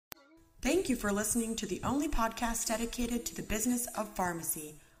Thank you for listening to the only podcast dedicated to the business of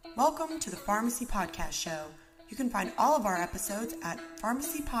pharmacy. Welcome to the Pharmacy Podcast Show. You can find all of our episodes at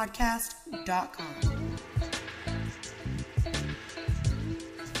pharmacypodcast.com.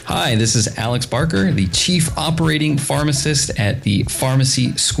 Hi, this is Alex Barker, the Chief Operating Pharmacist at the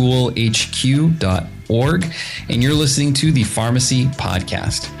PharmacySchoolHQ.org, and you're listening to the Pharmacy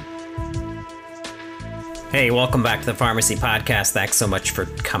Podcast. Hey, welcome back to the Pharmacy Podcast. Thanks so much for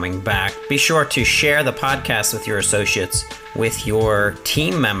coming back. Be sure to share the podcast with your associates, with your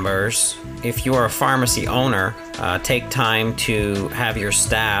team members. If you're a pharmacy owner, take time to have your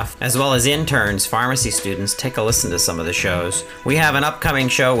staff, as well as interns, pharmacy students, take a listen to some of the shows. We have an upcoming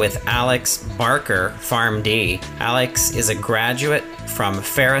show with Alex Barker, PharmD. Alex is a graduate from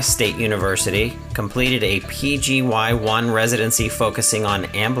Ferris State University, completed a PGY1 residency focusing on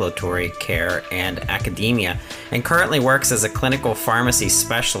ambulatory care and academia, and currently works as a clinical pharmacy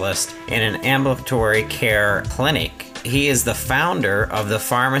specialist in an ambulatory care clinic. He is the founder of the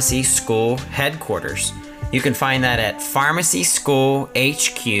Pharmacy School headquarters. You can find that at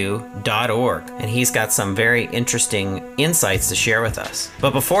pharmacyschoolhq.org, and he's got some very interesting insights to share with us.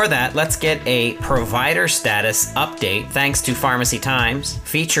 But before that, let's get a provider status update thanks to Pharmacy Times,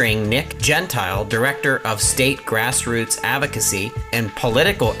 featuring Nick Gentile, Director of State Grassroots Advocacy and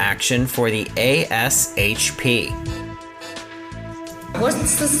Political Action for the ASHP.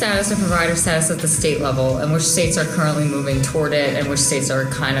 What's the status of provider status at the state level, and which states are currently moving toward it, and which states are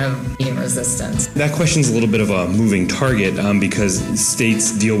kind of meeting resistance? That question is a little bit of a moving target because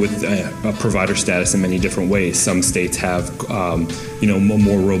states deal with provider status in many different ways. Some states have, a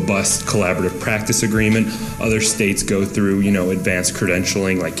more robust collaborative practice agreement. Other states go through, advanced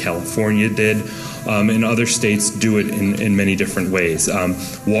credentialing, like California did. And other states do it in many different ways.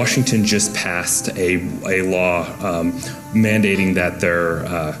 Washington just passed a law mandating that their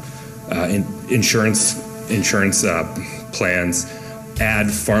insurance plans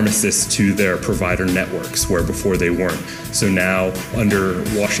add pharmacists to their provider networks, where before they weren't. So now, under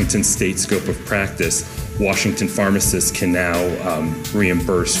Washington state scope of practice, Washington pharmacists can now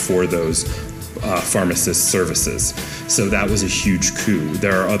reimburse for those pharmacist services. So that was a huge coup.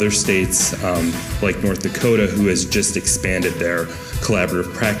 There are other states like North Dakota who has just expanded their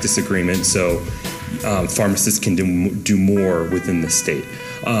collaborative practice agreement, so pharmacists can do more within the state.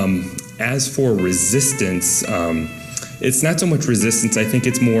 As for resistance, it's not so much resistance. I think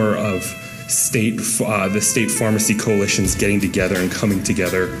it's more of the state pharmacy coalitions getting together and coming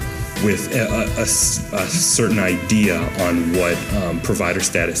together with a certain idea on what provider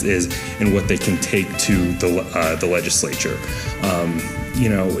status is and what they can take to the legislature.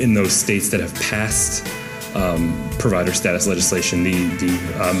 In those states that have passed provider status legislation, the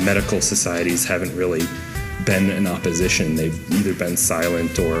medical societies haven't really been in opposition. They've either been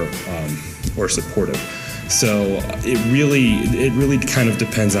silent or supportive. So it really kind of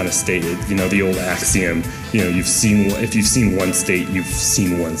depends on a state. The old axiom, if you've seen one state, you've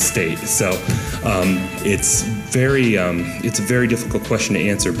seen one state. So it's a very difficult question to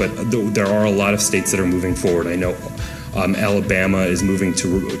answer, but there are a lot of states that are moving forward. I know Alabama is moving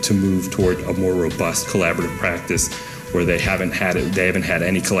to move toward a more robust collaborative practice, where they haven't had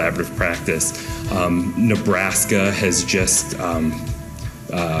any collaborative practice. Nebraska has just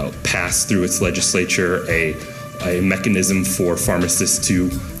passed through its legislature a mechanism for pharmacists to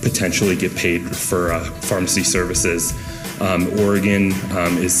potentially get paid for pharmacy services. Oregon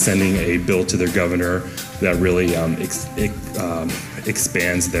is sending a bill to their governor that really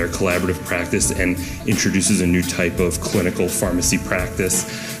expands their collaborative practice and introduces a new type of clinical pharmacy practice.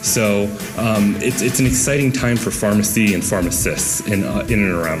 So it's an exciting time for pharmacy and pharmacists in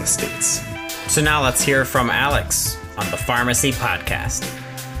and around the states. So now let's hear from Alex on the Pharmacy Podcast.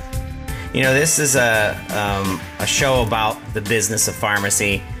 This is a show about the business of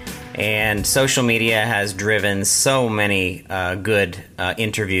pharmacy, and social media has driven so many good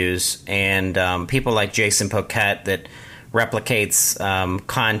interviews, and people like Jason Poquette that replicates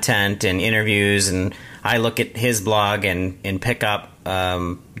content and interviews, and I look at his blog and pick up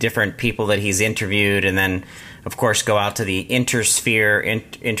different people that he's interviewed, and then of course go out to the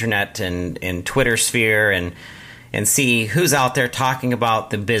internet and Twitter sphere and see who's out there talking about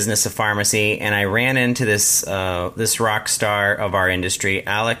the business of pharmacy. And I ran into this rock star of our industry,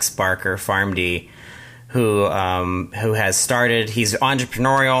 Alex Barker, PharmD, who has started. He's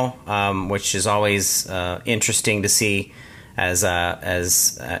entrepreneurial, which is always interesting to see, as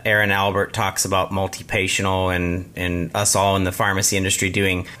Aaron Albert talks about multi-patient and us all in the pharmacy industry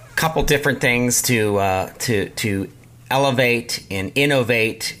doing a couple different things to elevate and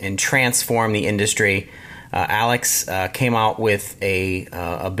innovate and transform the industry. Alex came out with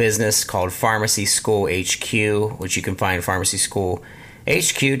a business called Pharmacy School HQ, which you can find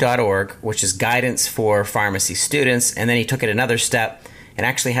pharmacyschoolhq.org, which is guidance for pharmacy students. And then he took it another step and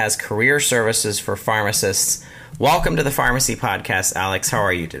actually has career services for pharmacists. Welcome to the Pharmacy Podcast, Alex. How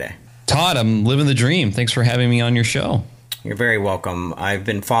are you today? Todd, I'm living the dream. Thanks for having me on your show. You're very welcome. I've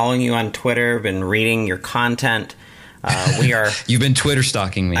been following you on Twitter, been reading your content. You've been Twitter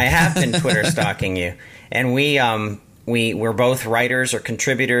stalking me. I have been Twitter stalking you. And we're both writers or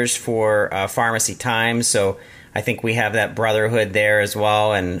contributors for Pharmacy Times, so I think we have that brotherhood there as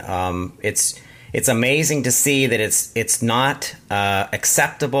well. And it's amazing to see that it's not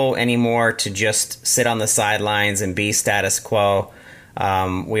acceptable anymore to just sit on the sidelines and be status quo.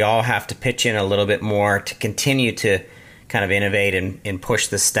 We all have to pitch in a little bit more to continue to kind of innovate and push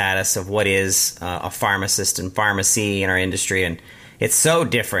the status of what is a pharmacist and pharmacy in our industry. And it's so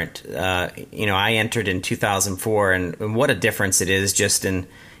different. I entered in 2004, and what a difference it is just in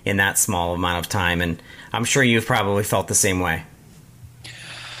that small amount of time. And I'm sure you've probably felt the same way.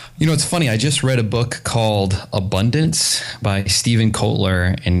 It's funny. I just read a book called Abundance by Stephen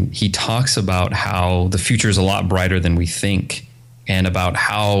Kotler, and he talks about how the future is a lot brighter than we think, and about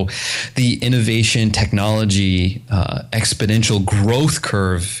how the innovation technology exponential growth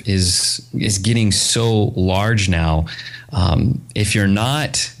curve is getting so large now. If you're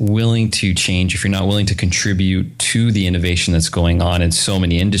not willing to change, if you're not willing to contribute to the innovation that's going on in so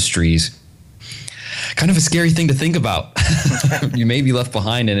many industries, kind of a scary thing to think about. You may be left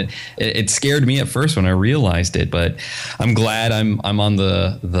behind, and it scared me at first when I realized it. But I'm glad I'm on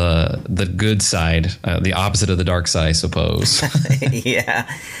the good side, the opposite of the dark side, I suppose. Yeah,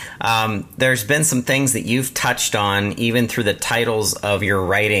 there's been some things that you've touched on, even through the titles of your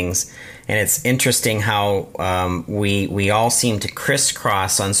writings, and it's interesting how we all seem to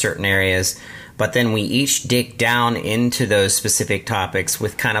crisscross on certain areas. But then we each dig down into those specific topics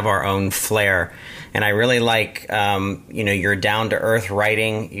with kind of our own flair. And I really like, your down-to-earth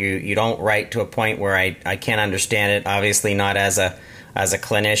writing. You don't write to a point where I can't understand it. Obviously, not as a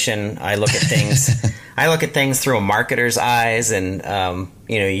clinician. I look at things. I look at things through a marketer's eyes. And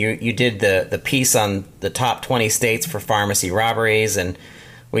you did the piece on the top 20 states for pharmacy robberies, and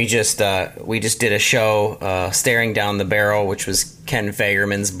we just did a show, Staring Down the Barrel, which was Ken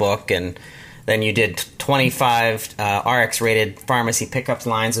Fagerman's book, and then you did 25 RX-rated pharmacy pickup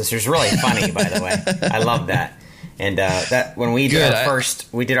lines, which was really funny, by the way. I love that. And that when we did our first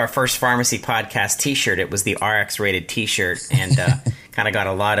pharmacy podcast T-shirt, it was the RX-rated T-shirt, and kind of got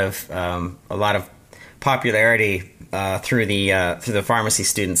a lot of popularity through the pharmacy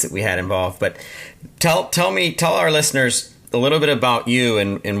students that we had involved. But tell our listeners a little bit about you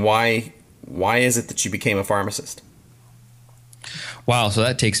and why is it that you became a pharmacist? Wow, so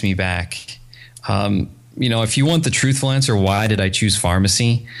that takes me back. If you want the truthful answer, why did I choose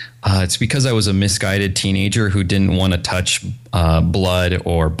pharmacy? It's because I was a misguided teenager who didn't want to touch blood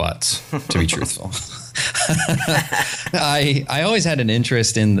or butts, to be truthful. I always had an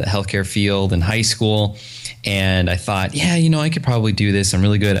interest in the healthcare field in high school, and I thought, I could probably do this. I'm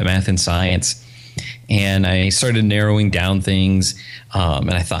really good at math and science. And I started narrowing down things,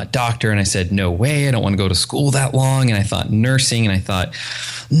 and I thought doctor, and I said, no way, I don't want to go to school that long. And I thought nursing, and I thought,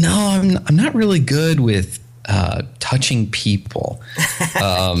 no, I'm not really good with touching people.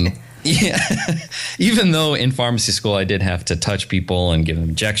 Even though in pharmacy school I did have to touch people and give them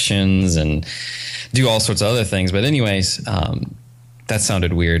injections and do all sorts of other things. But anyways, that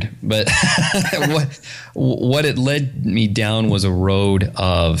sounded weird. But what it led me down was a road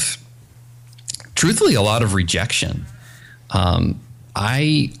of, truthfully, a lot of rejection.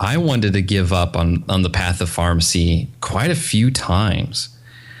 I wanted to give up on the path of pharmacy quite a few times,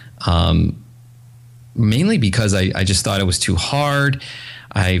 mainly because I just thought it was too hard.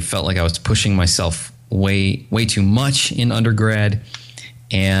 I felt like I was pushing myself way too much in undergrad.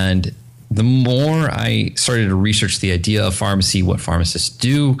 And the more I started to research the idea of pharmacy, what pharmacists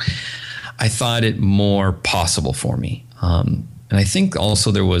do, I thought it more possible for me. And I think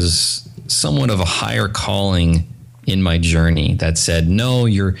also there was somewhat of a higher calling in my journey that said, no,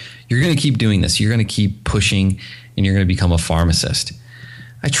 you're going to keep doing this. You're going to keep pushing, and you're going to become a pharmacist.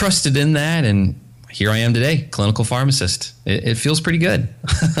 I trusted in that, and here I am today, clinical pharmacist. It feels pretty good.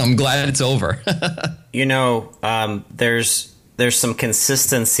 I'm glad it's over. There's some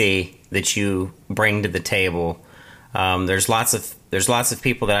consistency that you bring to the table. There's lots of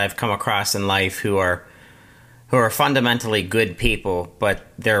people that I've come across in life who are fundamentally good people, but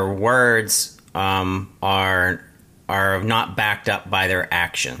their words are not backed up by their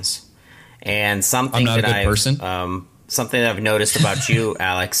actions. And something I'm not that a good person. Something that I've noticed about you,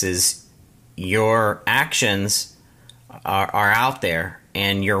 Alex, is your actions are out there,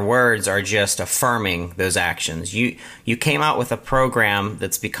 and your words are just affirming those actions. You came out with a program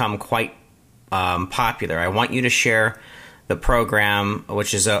that's become quite popular. I want you to share the program,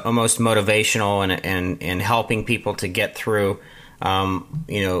 which is almost motivational and helping people to get through,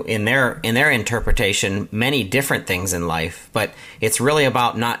 in their interpretation, many different things in life. But it's really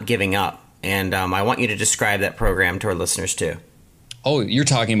about not giving up. And I want you to describe that program to our listeners too. Oh, you're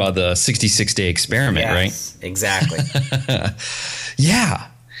talking about the 66-day experiment, yes, right? Exactly. Yeah.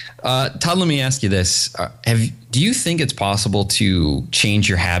 Todd, let me ask you this. Do you think it's possible to change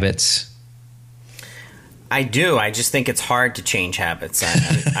your habits? I do. I just think it's hard to change habits.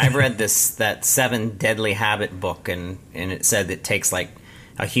 I've read that 7 Deadly Habit book, and it said it takes like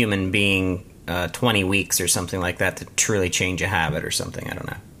a human being 20 weeks or something like that to truly change a habit or something. I don't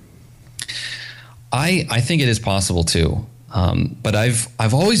know. I think it is possible too. But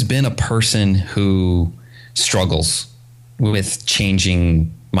I've always been a person who struggles with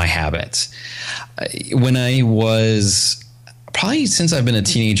changing my habits. When I was, probably since I've been a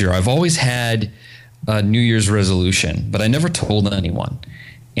teenager, I've always had a New Year's resolution, but I never told anyone.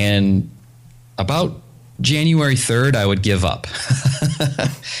 And about January 3rd, I would give up.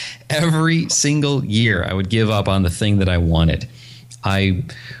 Every single year, I would give up on the thing that I wanted.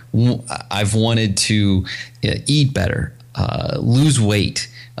 I've wanted to eat better, lose weight,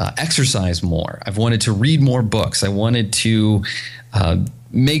 exercise more. I've wanted to read more books. I wanted to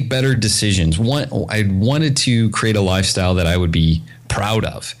make better decisions. I wanted to create a lifestyle that I would be proud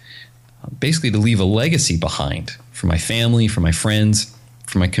of. Basically to leave a legacy behind for my family, for my friends,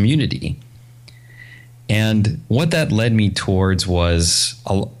 for my community. And what that led me towards was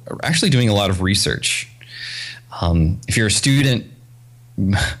actually doing a lot of research. If you're a student,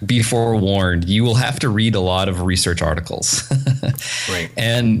 be forewarned, you will have to read a lot of research articles. Right.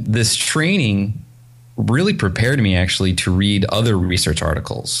 And this training really prepared me actually to read other research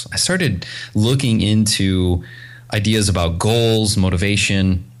articles. I started looking into ideas about goals,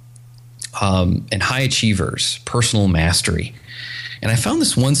 motivation, and high achievers, personal mastery. And I found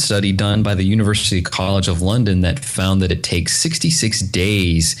this one study done by the University College of London that found that it takes 66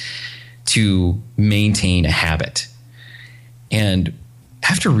 days to maintain a habit. And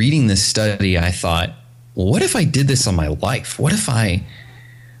after reading this study, I thought, well, what if I did this on my life? What if I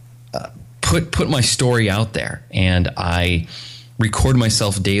put my story out there and I record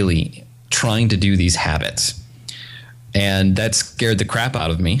myself daily trying to do these habits? And that scared the crap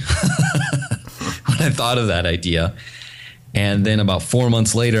out of me when I thought of that idea. And then about 4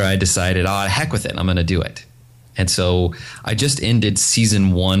 months later, I decided, heck with it, I'm going to do it. And so I just ended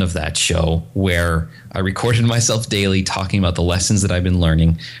season 1 of that show where I recorded myself daily talking about the lessons that I've been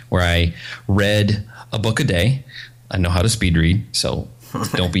learning, where I read a book a day. I know how to speed read, so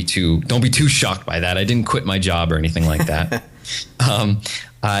don't be too shocked by that. I didn't quit my job or anything like that.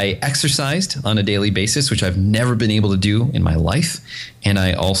 I exercised on a daily basis, which I've never been able to do in my life. And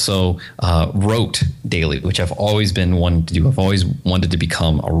I also wrote daily, which I've always been wanting to do. I've always wanted to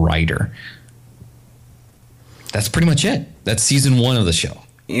become a writer. That's pretty much it. That's season 1 of the show.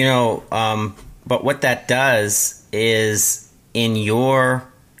 But what that does is in your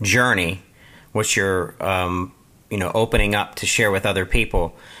journey, which you're, opening up to share with other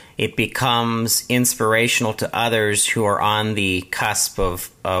people, it becomes inspirational to others who are on the cusp of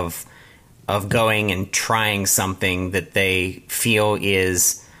going and trying something that they feel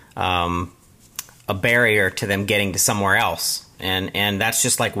is a barrier to them getting to somewhere else. And that's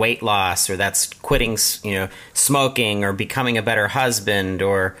just like weight loss, or that's quitting, smoking, or becoming a better husband,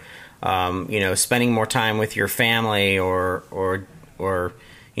 or spending more time with your family, or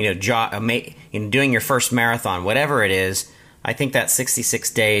doing your first marathon, whatever it is. I think that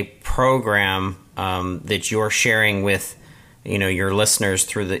 66-day program that you're sharing with your listeners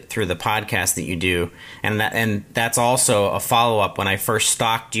through the podcast that you do, and that's also a follow-up. When I first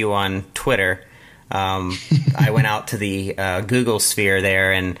stalked you on Twitter, I went out to the Google sphere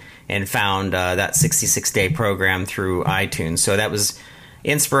there and found that 66-day program through iTunes. So that was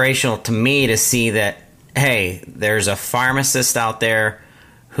inspirational to me to see that, hey, there's a pharmacist out there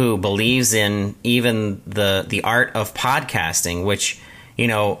who believes in even the art of podcasting, which,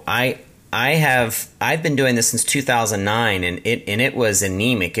 I've been doing this since 2009, and it was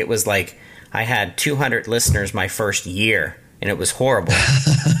anemic. It was like I had 200 listeners my first year, and it was horrible.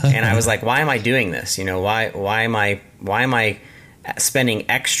 And I was like, why am I doing this? Why am I spending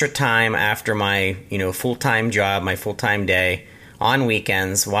extra time after my full-time job, my full-time day, on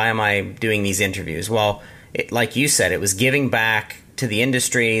weekends? Why am I doing these interviews? Well, like you said, it was giving back to the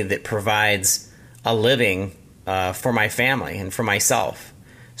industry that provides a living for my family and for myself.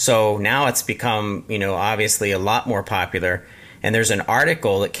 So now it's become, obviously a lot more popular. And there's an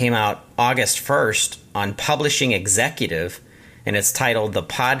article that came out August 1st on Publishing Executive, and it's titled The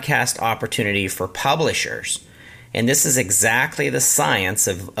Podcast Opportunity for Publishers. And this is exactly the science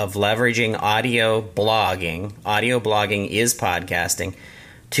of leveraging audio blogging. Audio blogging is podcasting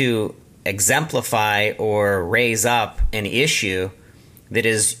to exemplify or raise up an issue that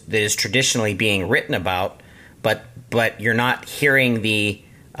is traditionally being written about, but you're not hearing the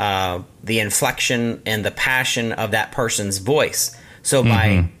inflection and the passion of that person's voice. So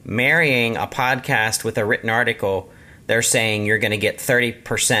by marrying a podcast with a written article, they're saying you're going to get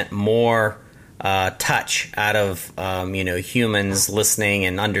 30% more touch out of humans listening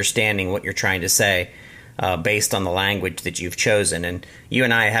and understanding what you're trying to say based on the language that you've chosen. And you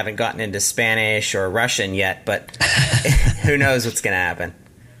and I haven't gotten into Spanish or Russian yet, but who knows what's going to happen.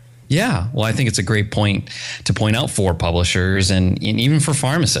 Yeah, well, I think it's a great point to point out for publishers and even for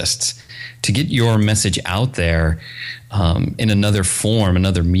pharmacists to get your message out there in another form,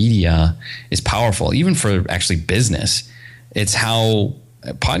 another media is powerful, even for actually business. It's how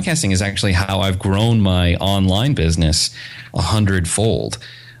podcasting is actually how I've grown my online business 100-fold.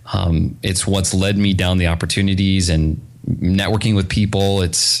 It's what's led me down the opportunities and networking with people.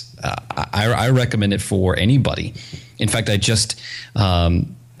 It's I recommend it for anybody. In fact, I just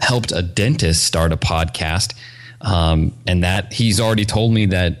helped a dentist start a podcast, and that he's already told me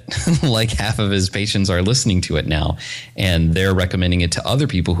that like half of his patients are listening to it now, and they're recommending it to other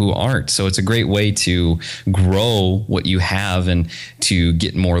people who aren't. So it's a great way to grow what you have and to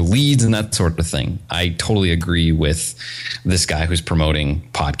get more leads and that sort of thing. I totally agree with this guy who's promoting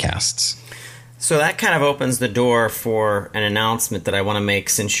podcasts. So that kind of opens the door for an announcement that I want to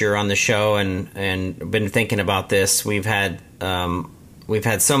make since you're on the show and been thinking about this. We've had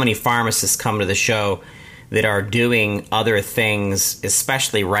so many pharmacists come to the show that are doing other things,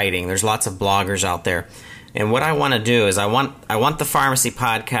 especially writing. There's lots of bloggers out there. And what I want to do is I want the Pharmacy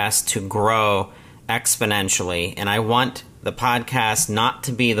Podcast to grow exponentially. And I want the podcast not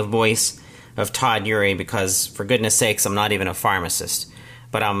to be the voice of Todd Eury because, for goodness sakes, I'm not even a pharmacist.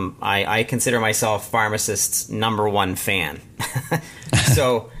 But I consider myself pharmacist's number one fan.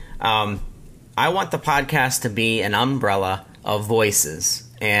 So I want the podcast to be an umbrella of voices.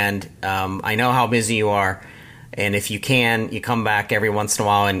 And I know how busy you are. And if you can, you come back every once in a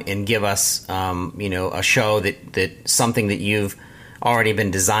while and give us, a show that something that you've already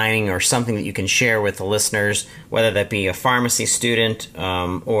been designing or something that you can share with the listeners, whether that be a pharmacy student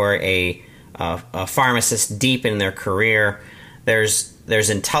or a pharmacist deep in their career. There's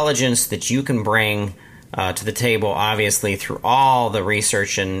intelligence that you can bring to the table, obviously, through all the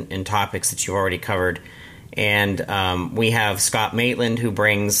research and topics that you've already covered. And we have Scott Maitland, who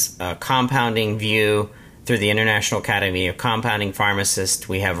brings a compounding view through the International Academy of Compounding Pharmacists.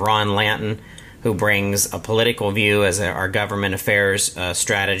 We have Ron Lanton, who brings a political view as our government affairs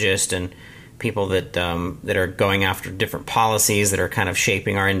strategist and people that are going after different policies that are kind of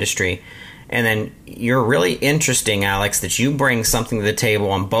shaping our industry. And then you're really interesting, Alex, that you bring something to the table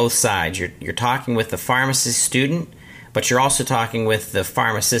on both sides. You're talking with the pharmacist student, but you're also talking with the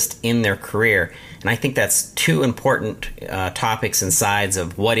pharmacist in their career. And I think that's two important topics and sides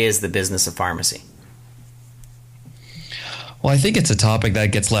of what is the business of pharmacy. Well, I think it's a topic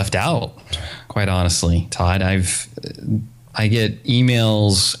that gets left out, quite honestly, Todd. I get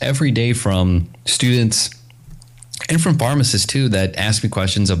emails every day from students and from pharmacists too that ask me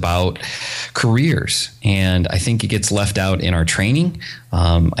questions about careers. And I think it gets left out in our training.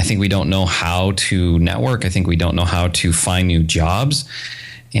 I think we don't know how to network. I think we don't know how to find new jobs.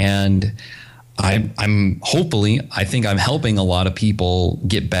 And I think I'm helping a lot of people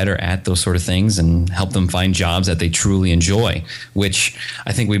get better at those sort of things and help them find jobs that they truly enjoy, which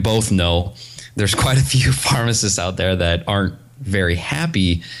I think we both know there's quite a few pharmacists out there that aren't very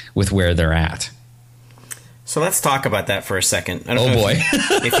happy with where they're at. So let's talk about that for a second. I don't know boy.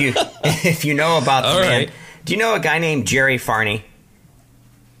 if you know about the man. Right. Do you know a guy named Jerry Farney?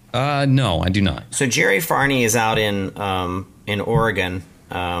 No, I do not. So Jerry Farney is out in Oregon,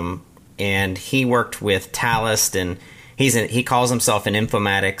 and he worked with Talist, and he calls himself an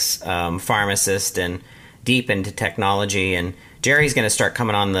informatics pharmacist and deep into technology. And Jerry's going to start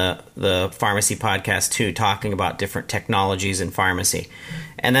coming on the Pharmacy Podcast too, talking about different technologies in pharmacy.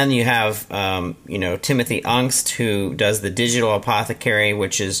 And then you have Timothy Ungst, who does the Digital Apothecary,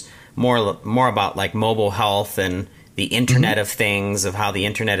 which is more about like mobile health and the Internet of Things, of how the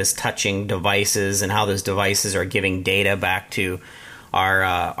Internet is touching devices and how those devices are giving data back to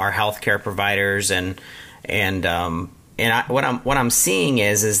our healthcare providers. What I'm seeing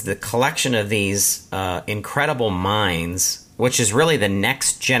is the collection of these incredible minds which is really the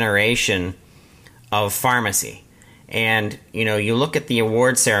next generation of pharmacy. And, you look at the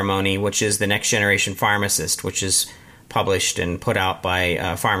award ceremony, which is the Next Generation Pharmacist, which is published and put out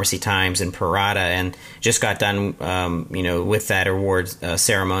by Pharmacy Times and Parada, and just got done, with that award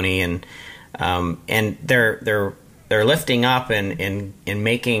ceremony. And they're lifting up and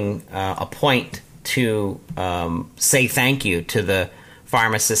making a point to say thank you to the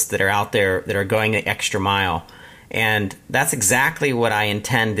pharmacists that are out there that are going the extra mile. And that's exactly what I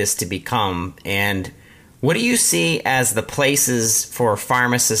intend this to become. And what do you see as the places for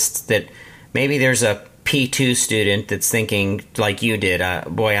pharmacists that maybe there's a P2 student that's thinking like you did,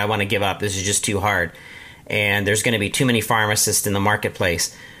 boy, I want to give up. This is just too hard. And there's going to be too many pharmacists in the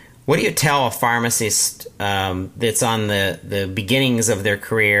marketplace. What do you tell a pharmacist that's on the beginnings of their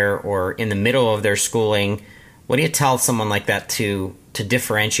career or in the middle of their schooling? What do you tell someone like that to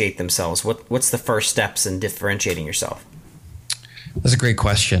differentiate themselves? What's the first steps in differentiating yourself? That's a great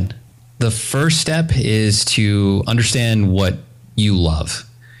question. The first step is to understand what you love.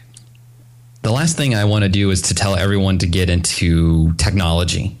 The last thing I want to do is to tell everyone to get into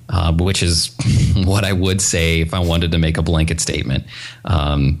technology, which is what I would say if I wanted to make a blanket statement,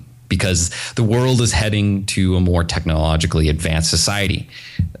 because the world is heading to a more technologically advanced society.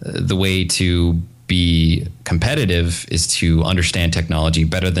 The way to be competitive is to understand technology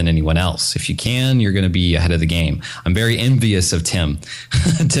better than anyone else. If you can, you're going to be ahead of the game. I'm very envious of Tim.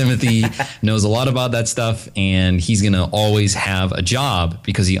 Timothy knows a lot about that stuff, and he's going to always have a job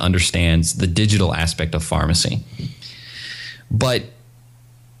because he understands the digital aspect of pharmacy. But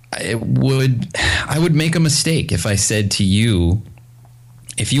I would make a mistake if I said to you,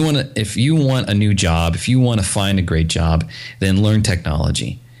 if you want a new job, if you want to find a great job, then learn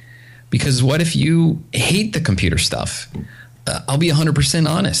technology. Because what if you hate the computer stuff? I'll be 100%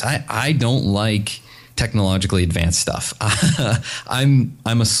 honest. I don't like technologically advanced stuff. I'm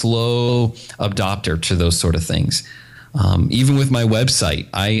a slow adopter to those sort of things. Even with my website,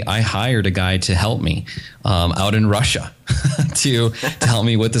 I hired a guy to help me out in Russia to help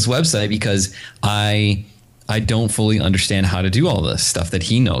me with this website because I don't fully understand how to do all this stuff that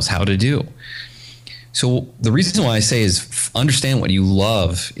he knows how to do. So the reason why I say is understand what you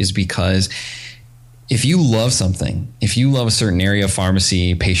love is because if you love something, if you love a certain area of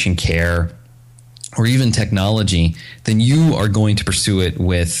pharmacy, patient care, or even technology, then you are going to pursue it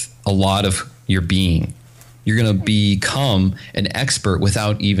with a lot of your being. You're going to become an expert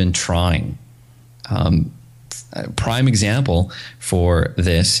without even trying. A prime example for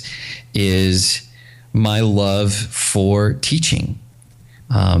this is my love for teaching.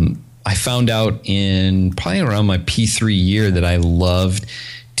 I found out in probably around my P3 year that I loved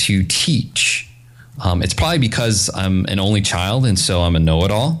to teach. It's probably because I'm an only child and so I'm a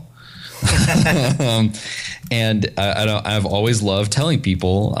know-it-all. And I've always loved telling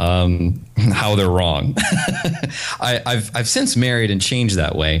people how they're wrong. I've since married and changed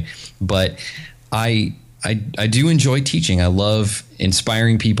that way, but I do enjoy teaching. I love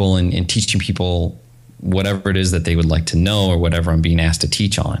inspiring people and teaching people whatever it is that they would like to know or whatever I'm being asked to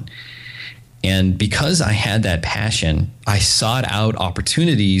teach on. And because I had that passion, I sought out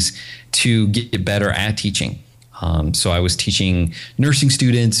opportunities to get better at teaching. So I was teaching nursing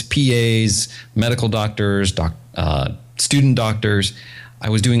students, PAs, medical doctors, student doctors. I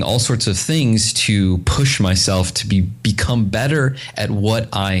was doing all sorts of things to push myself to become better at what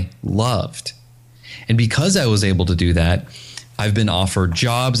I loved. And because I was able to do that, I've been offered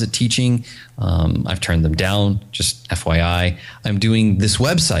jobs at teaching. I've turned them down, just FYI. I'm doing this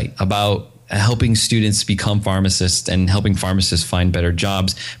website about helping students become pharmacists and helping pharmacists find better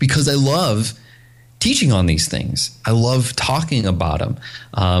jobs because I love teaching on these things. I love talking about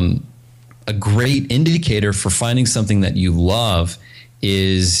them. A great indicator for finding something that you love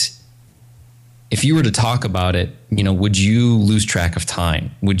is if you were to talk about it, would you lose track of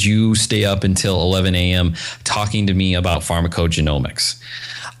time? Would you stay up until 11 a.m. talking to me about pharmacogenomics?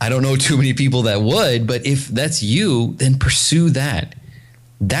 I don't know too many people that would, but if that's you, then pursue that.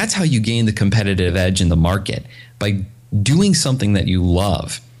 That's how you gain the competitive edge in the market, by doing something that you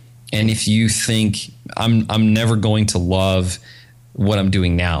love. And if you think I'm never going to love what I'm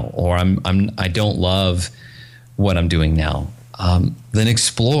doing now, or I don't love what I'm doing now, then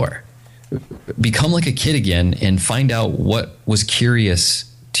explore. Become like a kid again and find out what was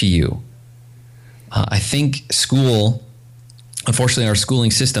curious to you. I think school, unfortunately, our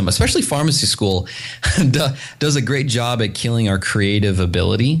schooling system, especially pharmacy school, does a great job at killing our creative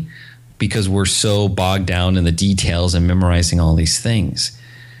ability because we're so bogged down in the details and memorizing all these things.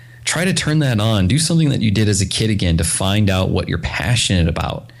 Try to turn that on. Do something that you did as a kid again to find out what you're passionate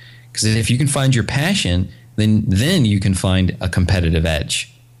about. Because if you can find your passion, then you can find a competitive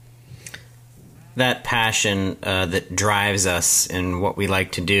edge. That passion that drives us in what we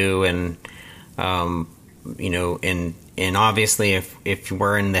like to do, and and obviously if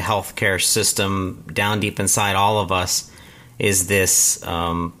we're in the healthcare system, down deep inside all of us is this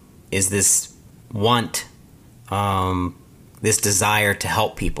want, this desire to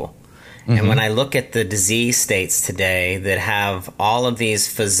help people. Mm-hmm. And when I look at the disease states today that have all of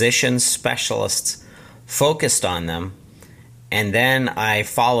these physician specialists focused on them, and then I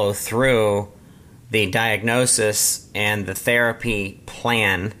follow through the diagnosis and the therapy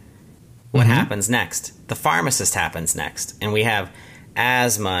plan, what happens next? The pharmacist happens next. And we have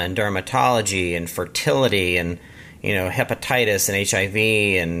asthma and dermatology and fertility and hepatitis and HIV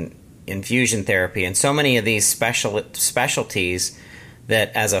and infusion therapy and so many of these specialties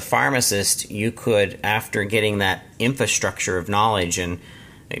that as a pharmacist you could, after getting that infrastructure of knowledge and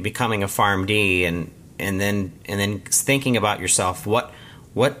becoming a PharmD and then thinking about yourself, what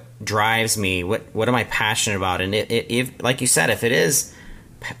drives me, what am I passionate about, and if like you said, if it is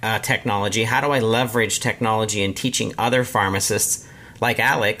technology, how do I leverage technology in teaching other pharmacists like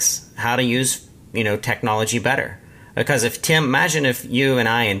Alex how to use technology better? Because imagine if you and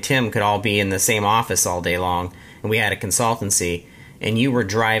I and Tim could all be in the same office all day long and we had a consultancy and you were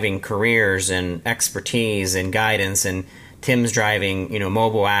driving careers and expertise and guidance, and Tim's driving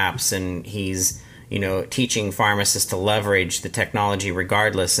mobile apps, and he's teaching pharmacists to leverage the technology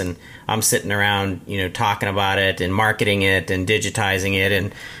regardless, and I'm sitting around talking about it and marketing it and digitizing it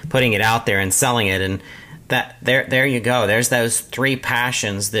and putting it out there and selling it. And that there you go, there's those three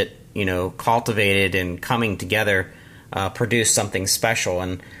passions that cultivated and coming together produce something special.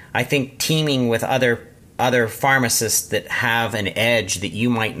 And I think teaming with other pharmacists that have an edge that you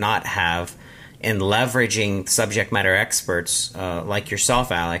might not have, and leveraging subject matter experts like yourself,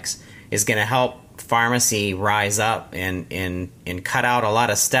 Alex, is going to help pharmacy rise up and cut out a lot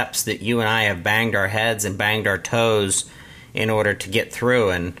of steps that you and I have banged our heads and banged our toes in order to get through,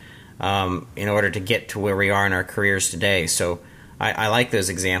 and in order to get to where we are in our careers today. So I like those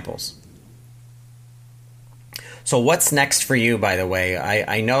examples. So what's next for you, by the way?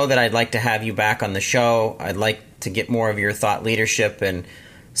 I know that I'd like to have you back on the show. I'd like to get more of your thought leadership and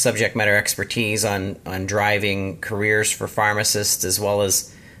subject matter expertise on driving careers for pharmacists, as well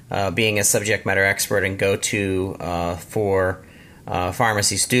as being a subject matter expert and go-to for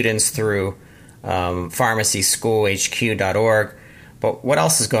pharmacy students through pharmacyschoolhq.org. But what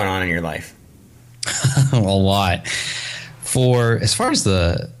else is going on in your life? A lot. As far as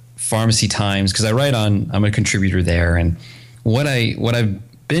the Pharmacy Times, because I'm a contributor there, and what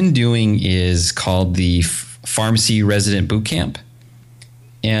I've been doing is called the Pharmacy Resident Bootcamp.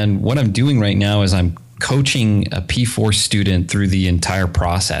 And what I'm doing right now is I'm coaching a P4 student through the entire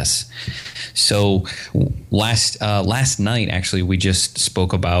process. So last night, actually, we just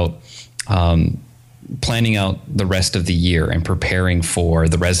spoke about planning out the rest of the year and preparing for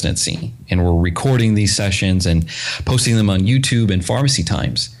the residency. And we're recording these sessions and posting them on YouTube and Pharmacy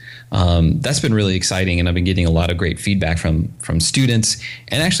Times. That's been really exciting, and I've been getting a lot of great feedback from students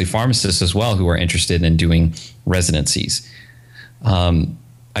and actually pharmacists as well who are interested in doing residencies.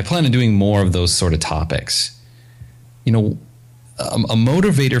 I plan on doing more of those sort of topics. A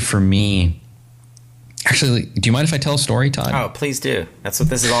motivator for me, actually, do you mind if I tell a story, Todd? Oh, please do. That's what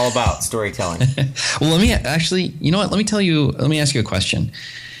this is all about, storytelling. Well, let me ask you a question.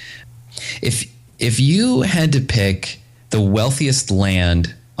 If you had to pick the wealthiest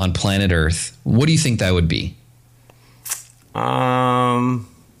land on planet Earth, what do you think that would be?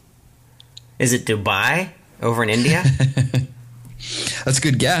 Is it Dubai over in India? That's a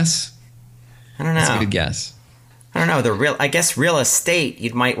good guess. I don't know. That's a good guess. I don't know. I guess real estate,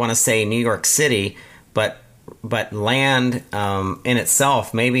 you might want to say New York City, but land in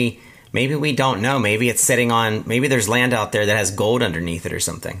itself, maybe we don't know. Maybe it's maybe there's land out there that has gold underneath it or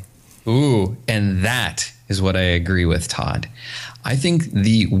something. Ooh, and that is what I agree with, Todd. I think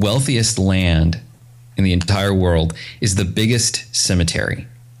the wealthiest land in the entire world is the biggest cemetery.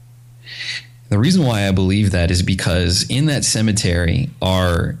 The reason why I believe that is because in that cemetery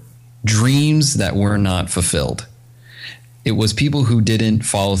are dreams that were not fulfilled. It was people who didn't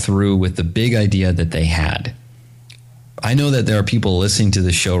follow through with the big idea that they had. I know that there are people listening to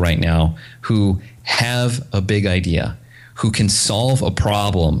this show right now who have a big idea, who can solve a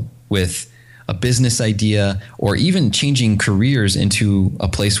problem with a business idea, or even changing careers into a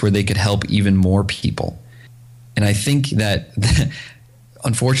place where they could help even more people. And I think that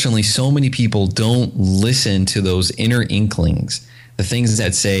unfortunately, so many people don't listen to those inner inklings, the things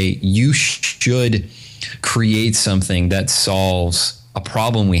that say you should create something that solves a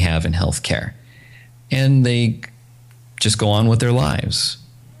problem we have in healthcare. and they just go on with their lives.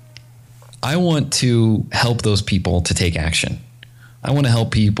 I want to help those people to take action. I want to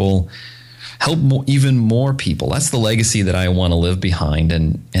help people, even more people. That's the legacy that I want to leave behind.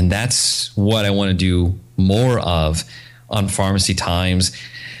 And that's what I want to do more of on Pharmacy Times.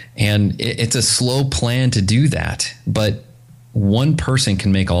 And it's a slow plan to do that, but one person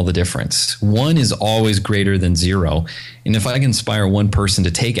can make all the difference. One is always greater than zero. And if I can inspire one person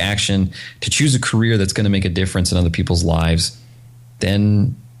to take action, to choose a career that's going to make a difference in other people's lives,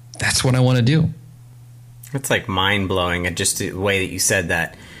 then that's what I want to do. It's like mind-blowing, and just the way that you said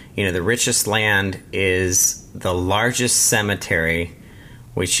that. You know, the richest land is the largest cemetery,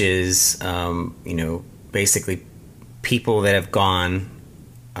 which is, basically people that have gone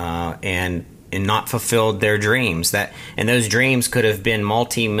and not fulfilled their dreams. And those dreams could have been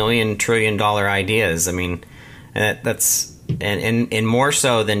multi-million, trillion-dollar ideas. I mean, that's and more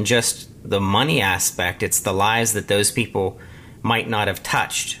so than just the money aspect. It's the lives that those people might not have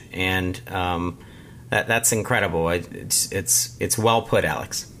touched, and that's incredible. It's well put,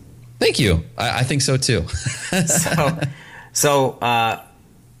 Alex. Thank you. I think so too. So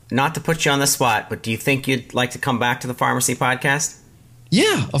not to put you on the spot, but do you think you'd like to come back to the Pharmacy Podcast?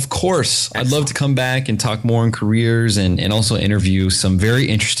 Yeah, of course. Excellent. I'd love to come back and talk more on careers and also interview some very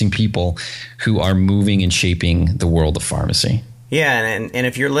interesting people who are moving and shaping the world of pharmacy. Yeah, and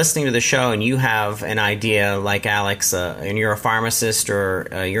if you're listening to the show and you have an idea like Alex, and you're a pharmacist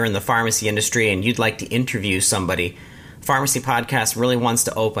or you're in the pharmacy industry and you'd like to interview somebody, Pharmacy Podcast really wants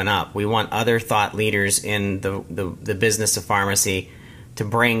to open up. We want other thought leaders in the business of pharmacy to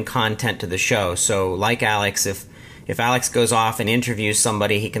bring content to the show. So like Alex, if Alex goes off and interviews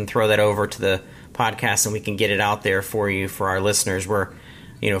somebody, he can throw that over to the podcast and we can get it out there for you, for our listeners. We're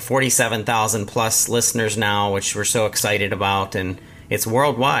 47,000 plus listeners now, which we're so excited about, and it's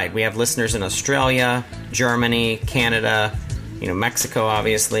worldwide. We have listeners in Australia, Germany, Canada, Mexico,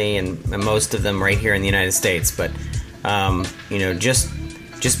 obviously, and most of them right here in the United States. But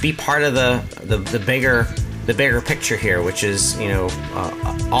just be part of the bigger picture here, which is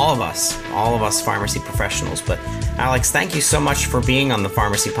all of us pharmacy professionals. But Alex, thank you so much for being on the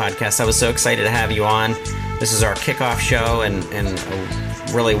Pharmacy Podcast. I was so excited to have you on. This is our kickoff show, and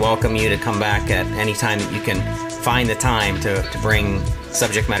I really welcome you to come back at any time that you can find the time to bring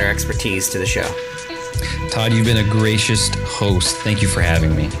subject matter expertise to the show. Todd, you've been a gracious host. Thank you for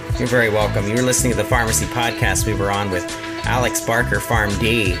having me. You're very welcome. You're listening to the Pharmacy Podcast. We were on with Alex Barker,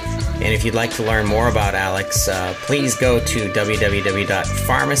 PharmD. And if you'd like to learn more about Alex, please go to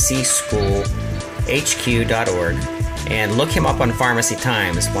www.pharmacyschoolhq.org and look him up on Pharmacy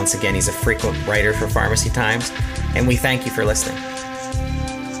Times. Once again, he's a frequent writer for Pharmacy Times. And we thank you for listening.